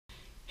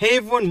Hey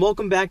everyone,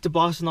 welcome back to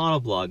Boston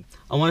Autoblog.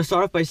 I want to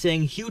start off by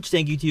saying a huge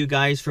thank you to you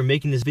guys for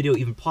making this video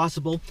even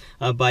possible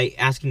by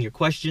asking your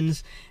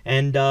questions,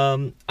 and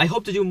I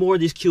hope to do more of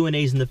these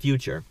Q&As in the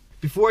future.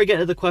 Before I get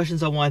into the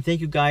questions, I want to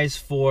thank you guys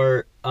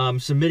for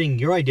submitting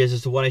your ideas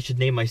as to what I should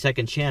name my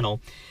second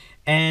channel,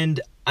 and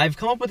I've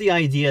come up with the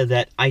idea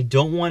that I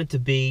don't want it to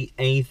be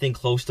anything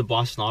close to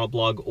Boston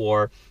Autoblog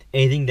or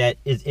anything that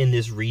is in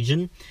this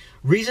region.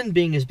 Reason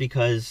being is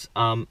because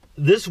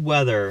this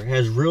weather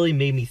has really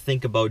made me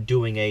think about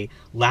doing a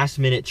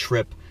last-minute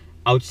trip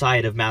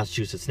outside of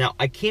Massachusetts. Now,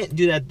 I can't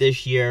do that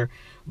this year,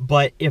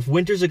 but if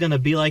winters are going to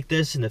be like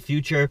this in the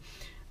future,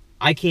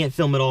 I can't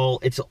film at all.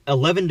 It's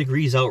 11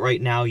 degrees out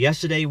right now.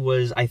 Yesterday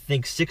was, I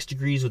think, 6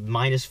 degrees with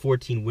minus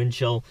 14 wind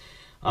chill.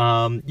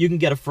 You can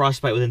get a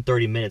frostbite within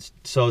 30 minutes,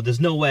 so there's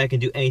no way I can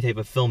do any type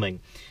of filming.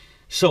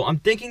 So I'm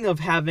thinking of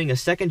having a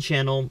second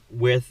channel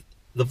with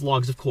the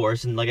vlogs, of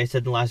course, and like I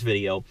said in the last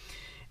video,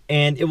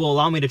 and it will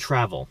allow me to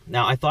travel.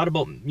 Now, I thought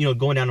about,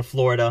 going down to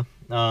Florida,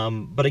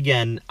 but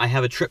again, I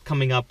have a trip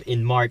coming up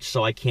in March,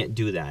 so I can't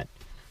do that.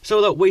 So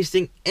without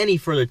wasting any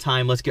further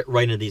time, let's get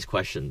right into these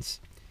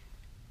questions.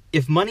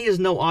 If money is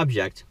no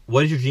object,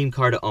 what is your dream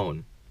car to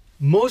own?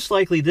 Most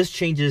likely, this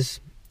changes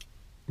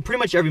pretty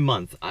much every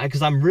month,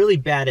 because I'm really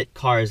bad at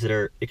cars that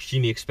are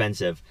extremely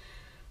expensive.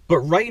 But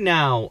right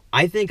now,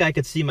 I think I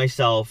could see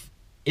myself,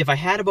 if I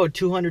had about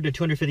 $200,000 to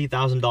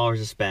 $250,000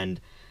 to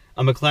spend,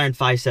 a McLaren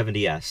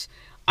 570S.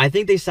 I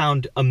think they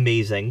sound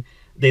amazing.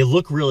 They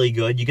look really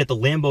good. You get the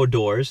Lambo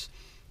doors,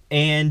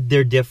 and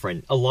they're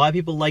different. A lot of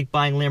people like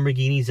buying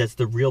Lamborghinis. That's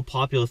the real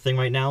popular thing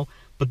right now.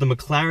 But the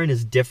McLaren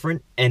is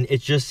different, and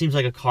it just seems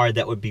like a car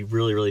that would be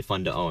really, really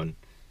fun to own.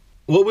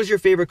 What was your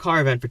favorite car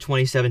event for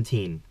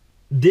 2017?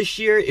 This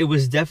year, it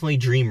was definitely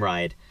Dream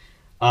Ride.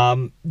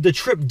 The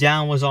trip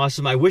down was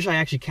awesome. I wish I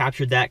actually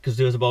captured that because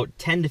there was about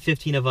 10 to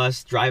 15 of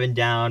us driving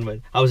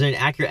down. I was in an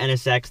Acura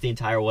NSX the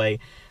entire way.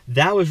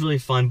 That was really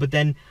fun. But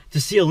then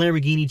to see a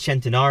Lamborghini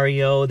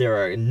Centenario, there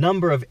are a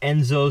number of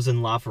Enzos and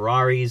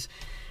LaFerraris.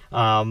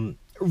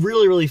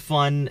 Really, really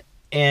fun.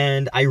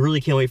 And I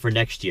really can't wait for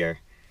next year.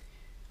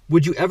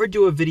 Would you ever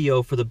do a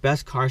video for the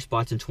best car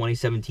spots in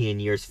 2017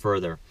 and years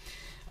further?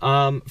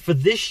 For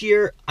this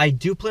year, I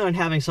do plan on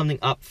having something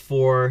up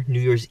for New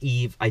Year's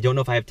Eve. I don't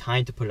know if I have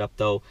time to put it up,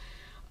 though.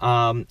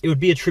 It would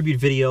be a tribute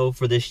video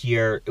for this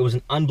year. It was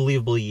an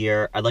unbelievable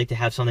year. I'd like to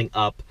have something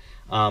up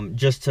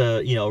just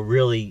to,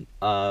 really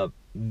have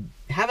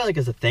it like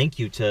as a thank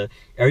you to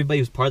everybody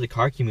who's part of the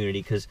car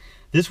community, because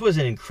this was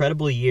an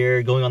incredible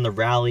year, going on the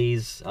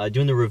rallies,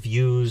 doing the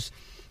reviews,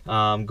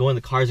 going to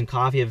the Cars and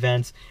Coffee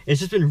events.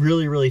 It's just been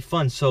really, really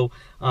fun. So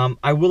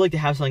I would like to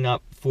have something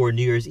up for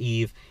New Year's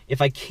Eve.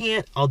 If I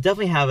can't, I'll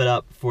definitely have it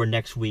up for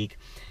next week.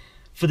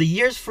 For the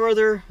years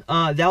further,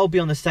 that will be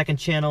on the second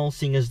channel,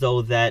 seeing as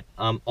though that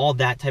all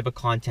that type of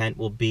content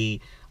will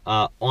be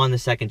on the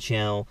second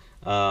channel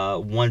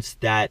once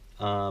that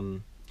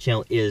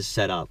channel is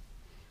set up.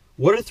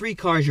 What are 3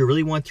 cars you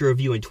really want to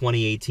review in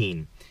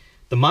 2018?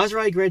 The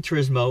Maserati Gran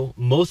Turismo,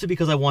 mostly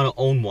because I want to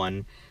own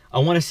one. I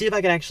want to see if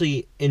I can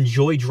actually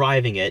enjoy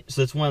driving it,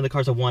 so it's one of the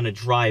cars I want to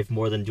drive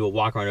more than do a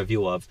walk-around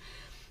review of.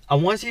 I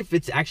want to see if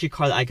it's actually a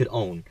car that I could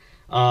own.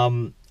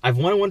 I've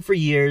wanted one for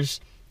years,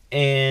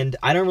 and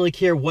I don't really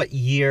care what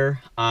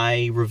year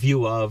I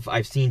review of.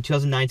 I've seen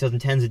 2009,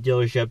 2010s at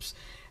dealerships,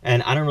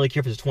 and I don't really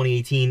care if it's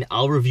 2018.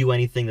 I'll review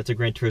anything that's a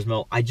Gran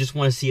Turismo. I just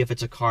want to see if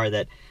it's a car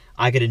that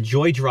I could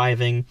enjoy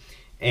driving,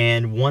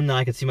 and one that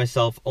I could see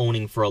myself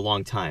owning for a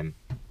long time.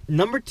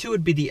 Number 2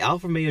 would be the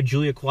Alfa Romeo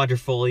Giulia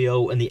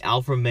Quadrifoglio and the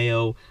Alfa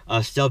Romeo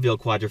Stelvio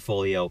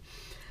Quadrifoglio.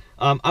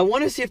 I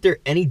want to see if they're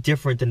any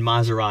different than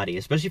Maserati,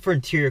 especially for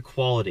interior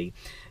quality.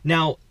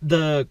 Now,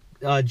 the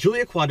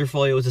Giulia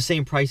Quadrifoglio is the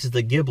same price as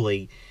the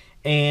Ghibli,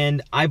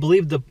 and I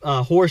believe the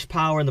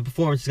horsepower and the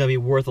performance is going to be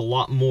worth a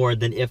lot more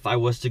than if I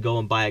was to go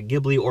and buy a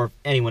Ghibli, or if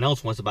anyone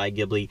else wants to buy a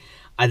Ghibli.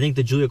 I think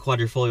the Giulia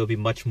Quadrifoglio would be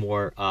much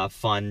more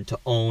fun to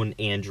own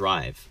and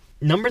drive.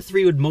 Number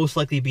 3 would most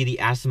likely be the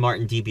Aston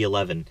Martin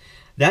DB11.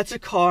 That's a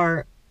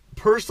car,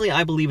 personally,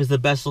 I believe is the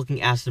best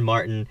looking Aston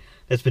Martin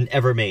that's been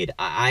ever made.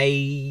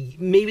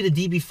 Maybe the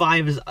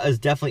DB5 is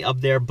definitely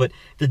up there, but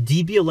the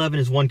DB11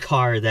 is one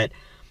car that,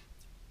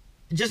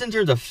 just in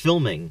terms of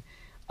filming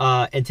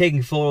and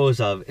taking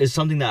photos of, is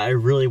something that I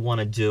really want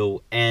to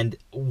do. And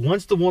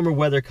once the warmer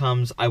weather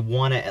comes, I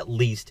want to at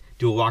least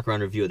do a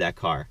walk-around review of that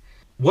car.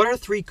 What are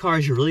 3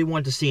 cars you really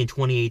want to see in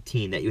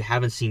 2018 that you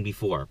haven't seen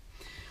before?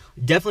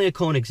 Definitely a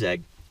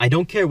Koenigsegg. I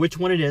don't care which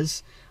one it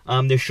is.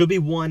 There should be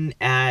one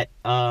at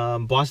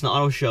Boston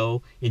Auto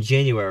Show in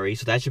January,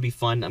 so that should be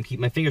fun. I'm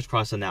keeping my fingers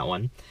crossed on that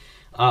one.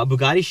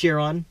 Bugatti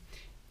Chiron,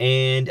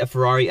 and a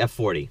Ferrari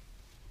F40.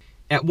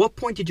 At what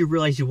point did you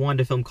realize you wanted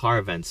to film car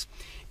events?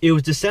 It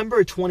was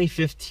December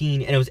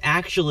 2015, and it was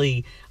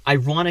actually,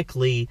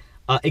 ironically,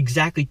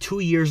 exactly 2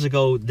 years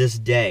ago this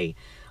day.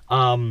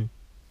 Stateside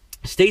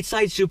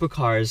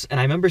Supercars, and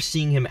I remember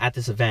seeing him at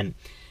this event.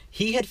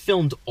 He had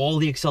filmed all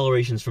the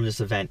accelerations from this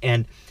event,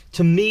 and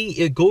to me,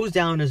 it goes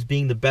down as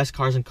being the best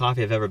Cars and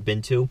Coffee I've ever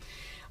been to.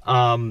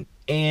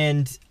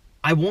 And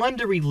I wanted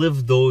to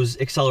relive those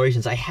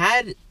accelerations. I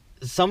had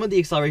some of the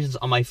accelerations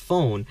on my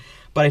phone,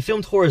 but I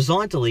filmed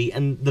horizontally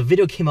and the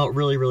video came out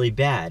really, really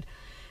bad.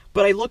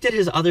 But I looked at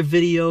his other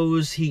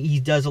videos. He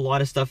does a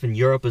lot of stuff in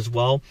Europe as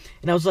well.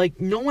 And I was like,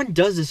 no one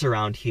does this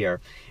around here.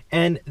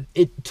 And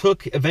it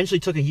eventually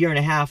took a year and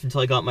a half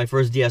until I got my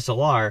first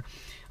DSLR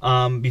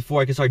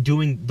before I could start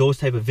doing those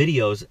type of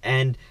videos.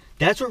 And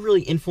that's what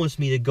really influenced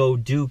me to go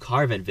do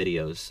car event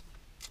videos.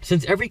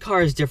 Since every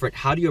car is different,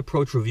 how do you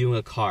approach reviewing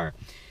a car?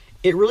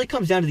 It really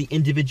comes down to the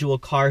individual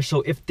car.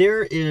 So if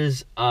there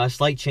is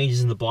slight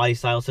changes in the body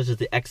style, such as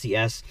the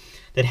XES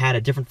that had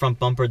a different front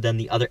bumper than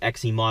the other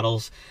XE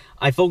models,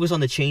 I focus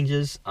on the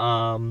changes.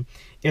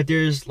 If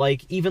there's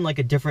even a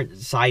different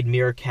side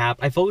mirror cap,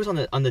 I focus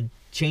on the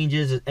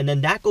changes, and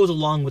then that goes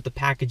along with the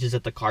packages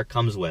that the car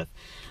comes with.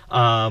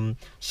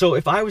 So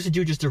if I was to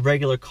do just a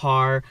regular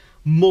car,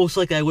 most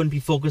likely I wouldn't be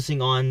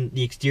focusing on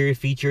the exterior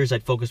features.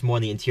 I'd focus more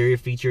on the interior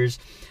features.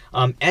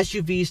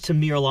 SUVs to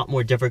me are a lot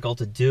more difficult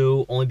to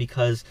do, only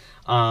because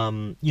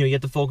you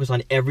have to focus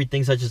on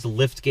everything, such as the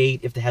lift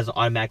gate, if it has an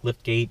automatic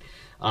lift gate.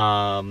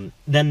 Then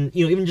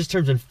even just in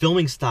terms of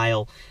filming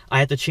style, I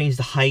have to change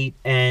the height,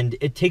 and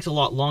it takes a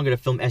lot longer to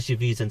film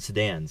SUVs than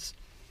sedans.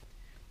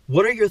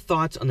 What are your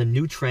thoughts on the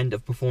new trend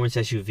of performance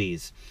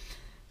SUVs?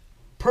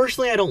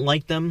 Personally, I don't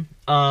like them.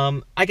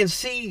 I can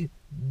see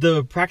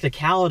the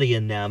practicality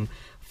in them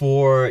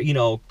for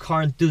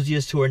car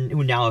enthusiasts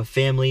who now have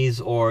families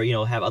or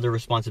have other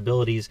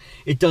responsibilities.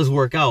 It does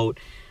work out.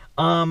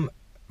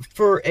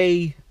 For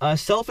a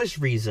selfish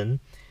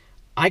reason,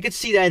 I could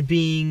see that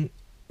being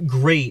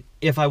great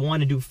if I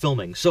want to do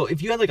filming. So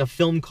if you had a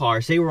film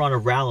car, say we're on a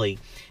rally,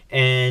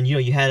 and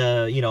you had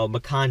a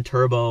Macan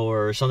Turbo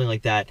or something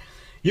like that,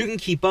 you can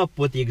keep up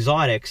with the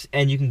exotics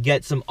and you can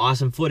get some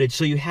awesome footage.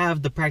 So you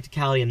have the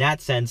practicality in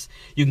that sense.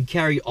 You can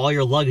carry all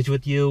your luggage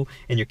with you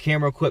and your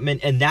camera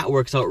equipment, and that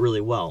works out really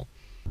well.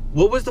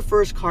 What was the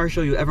first car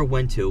show you ever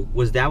went to?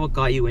 Was that what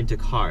got you into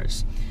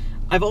cars?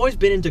 I've always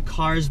been into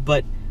cars,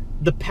 but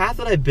the path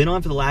that I've been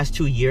on for the last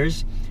 2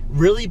 years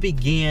really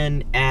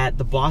began at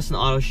the Boston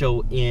Auto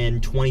Show in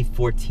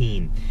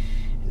 2014.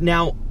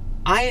 Now,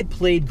 I had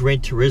played Gran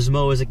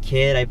Turismo as a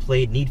kid. I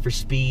played Need for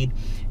Speed.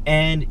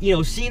 And,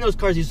 seeing those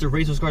cars, I used to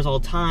race those cars all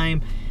the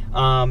time.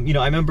 I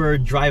remember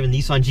driving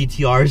Nissan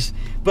GTRs,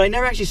 but I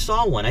never actually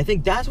saw one. I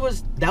think that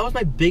was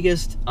my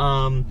biggest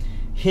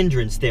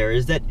hindrance there,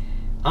 is that,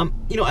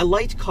 I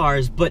liked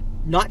cars, but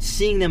not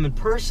seeing them in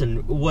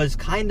person was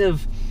kind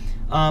of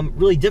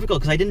really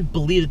difficult, because I didn't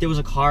believe that there was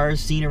a car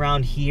scene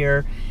around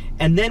here.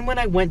 And then when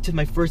I went to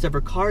my first ever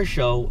car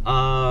show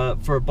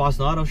for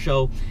Boston Auto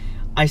Show,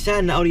 I sat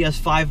in an Audi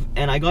S5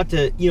 and I got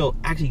to,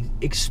 actually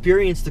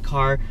experience the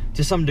car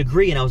to some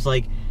degree, and I was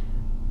like,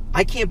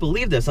 I can't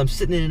believe this. I'm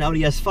sitting in an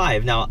Audi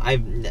S5. Now,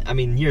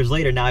 years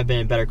later, now I've been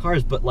in better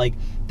cars, but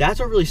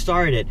that's what really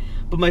started it.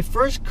 But my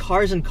first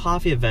Cars and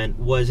Coffee event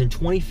was in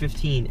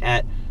 2015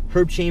 at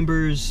Herb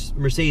Chambers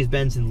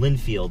Mercedes-Benz in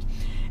Linfield.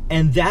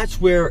 And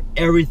that's where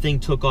everything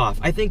took off.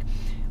 I think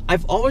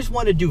I've always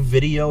wanted to do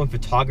video and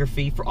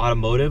photography for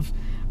automotive,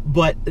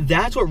 but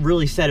that's what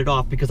really set it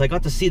off, because I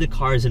got to see the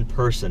cars in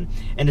person,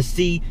 and to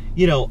see,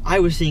 I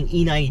was seeing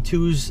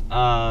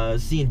E92s,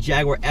 seeing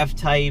Jaguar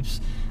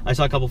F-Types, I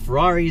saw a couple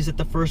Ferraris at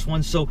the first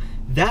one, so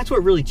that's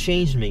what really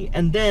changed me.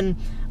 And then,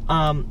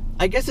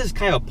 I guess this is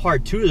kind of a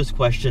part 2 to this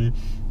question,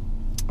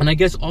 and I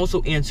guess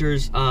also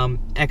answers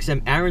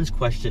XM Aaron's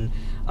question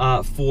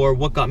for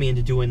what got me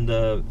into doing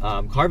the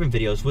carbon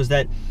videos, was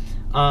that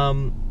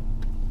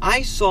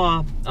I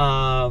saw,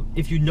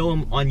 if you know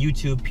him on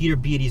YouTube, Peter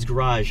Beatty's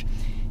Garage.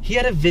 He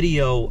had a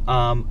video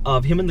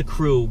of him and the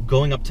crew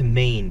going up to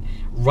Maine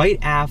right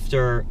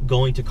after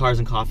going to Cars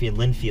and Coffee in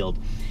Linfield.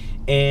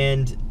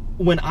 And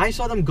when I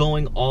saw them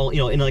going all,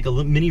 in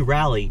a mini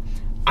rally,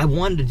 I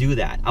wanted to do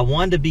that. I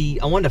wanted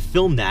to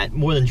film that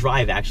more than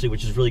drive, actually,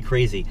 which is really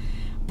crazy.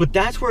 But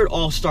that's where it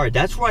all started.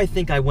 That's where I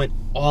think I went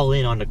all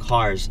in on the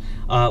cars.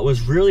 It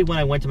was really when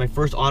I went to my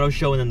first auto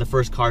show and then the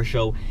first car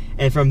show.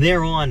 And from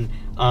there on,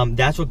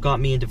 that's what got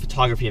me into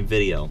photography and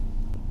video.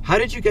 How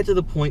did you get to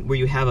the point where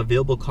you have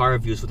available car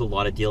reviews with a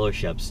lot of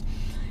dealerships?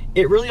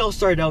 It really all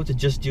started out to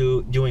just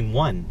doing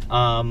one.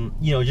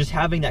 Just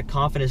having that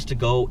confidence to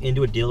go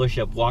into a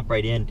dealership, walk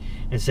right in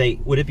and say,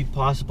 would it be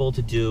possible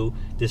to do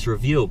this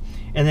review?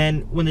 And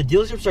then when the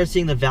dealership starts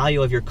seeing the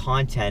value of your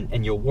content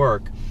and your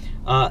work,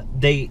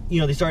 they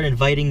started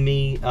inviting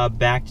me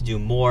back to do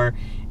more.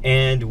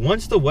 And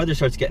once the weather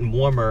starts getting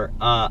warmer,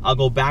 I'll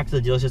go back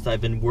to the dealerships that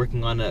I've been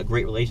working on a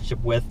great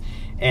relationship with,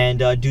 and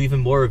do even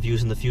more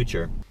reviews in the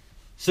future.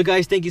 So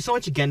guys, thank you so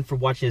much again for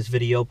watching this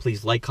video.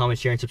 Please like, comment,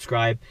 share, and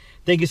subscribe.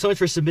 Thank you so much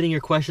for submitting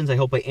your questions. I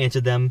hope I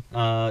answered them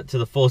to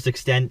the fullest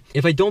extent.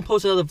 If I don't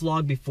post another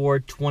vlog before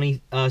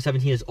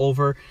 2017 is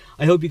over,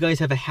 I hope you guys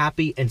have a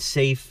happy and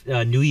safe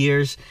New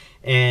Year's,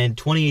 and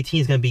 2018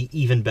 is going to be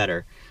even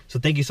better. So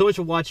thank you so much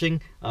for watching.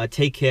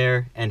 Take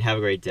care and have a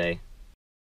great day.